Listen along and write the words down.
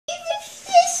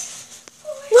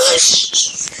Hello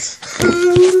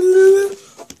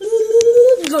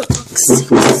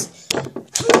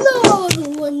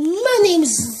everyone, my name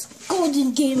is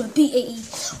Golden Gamer BAE.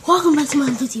 Welcome back to my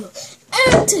video.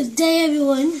 And today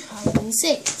everyone, I'm gonna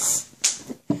say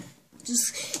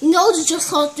there's Just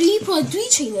Cause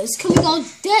 3.3 trailers coming out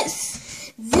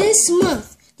this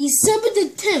month, December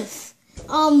the 10th.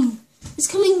 It's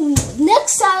coming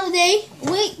next Saturday.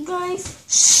 Wait guys.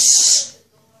 Shh.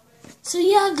 So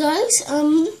yeah guys,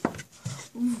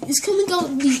 it's coming out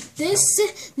this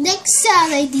next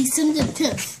Saturday, December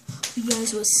 10th. You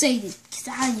guys were excited because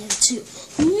I am too.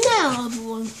 Now,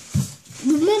 everyone,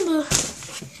 remember,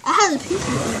 I had a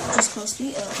people of Just Cause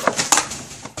 3.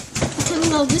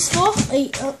 Coming out this fall.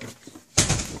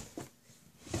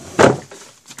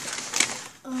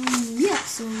 Yeah.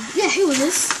 So yeah, here it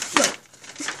is. Look,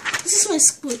 this is my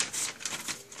split.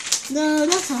 No,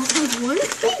 that's not one.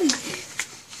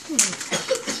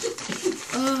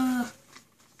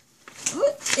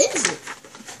 What is it?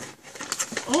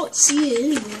 I don't see it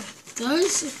anywhere.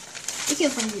 Guys, I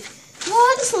can't find it. No,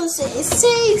 I just want to say, it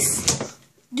says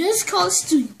Just Cause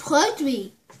 3 Part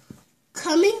 3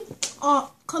 coming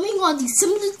on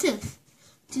December the 10th,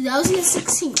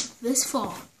 2016, this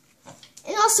fall.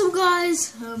 And also,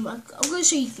 guys, I'm going to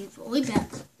show you the game way back.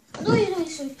 I'm going to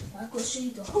show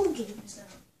you the whole game now.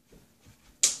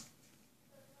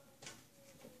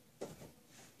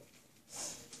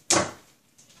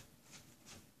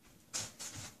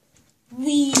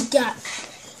 We got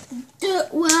Dirt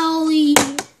Rally,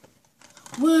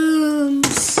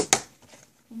 Worms,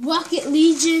 Rocket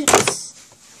Legions,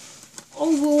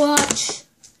 Overwatch.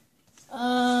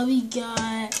 We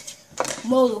got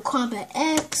Mortal Kombat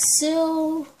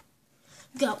XL.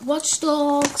 We got Watch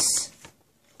Dogs.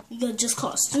 We got Just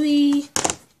Cause 3.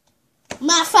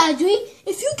 Mafia 3.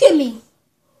 If you give me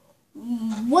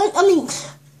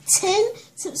 10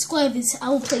 subscribers, I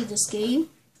will play this game.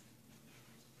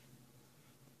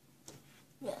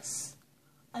 Yes,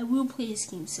 I will play this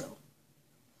game, so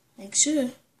make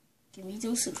sure, give me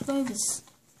those subscribers.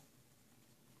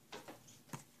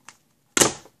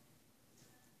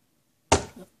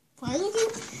 The final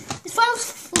game? The final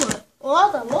floor. Oh,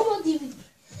 I got one more DVD.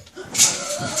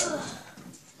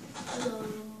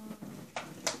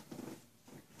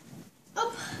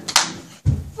 Up.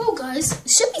 Oh, guys, it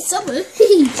should be summer.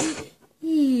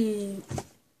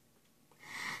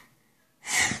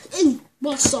 And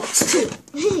Watch Dogs too.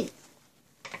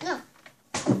 Yeah.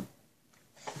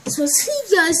 So see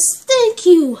you guys, thank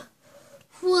you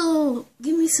for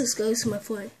giving me subscribers to my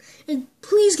phone. And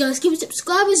please guys, give me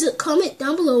subscribers, a comment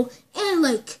down below, and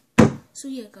like. So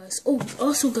yeah guys. Oh,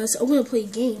 also guys, I'm gonna play a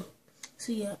game.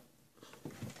 So yeah.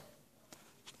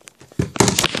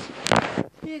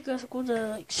 Yeah guys, I'm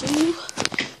gonna show you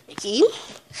a game.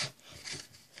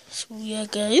 So yeah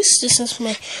guys, this is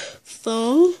my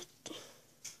phone.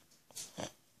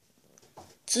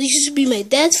 So this used to be my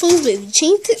dad's phone, but we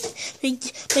changed it.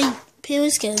 My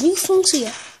parents got a new phone, so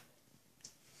yeah.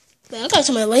 But I got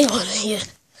some of my light on here.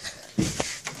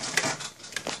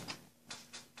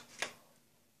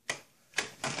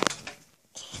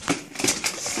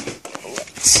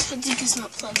 I think it's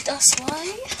not plugged, that's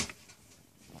why.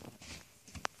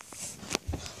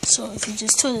 So if you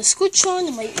just turn the switch on,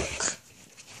 it might work.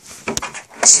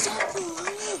 Stop on.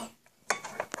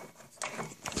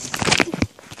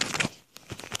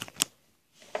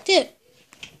 There.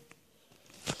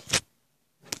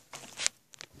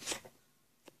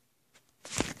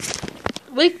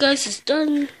 Wait guys, it's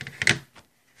done.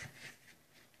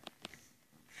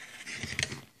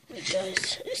 Wait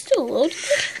guys, it's still loading.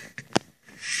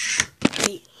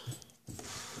 Wait.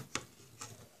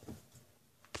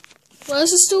 Why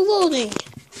is it still loading?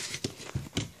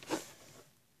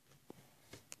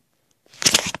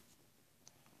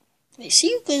 Wait, see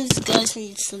you guys when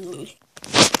it's still loading.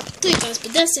 Okay guys,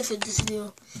 but that's it for this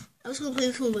video. I was gonna play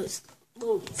the film, but it's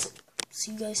loading. So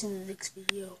see you guys in the next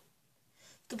video.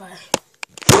 Goodbye.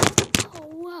 Oh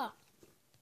wow.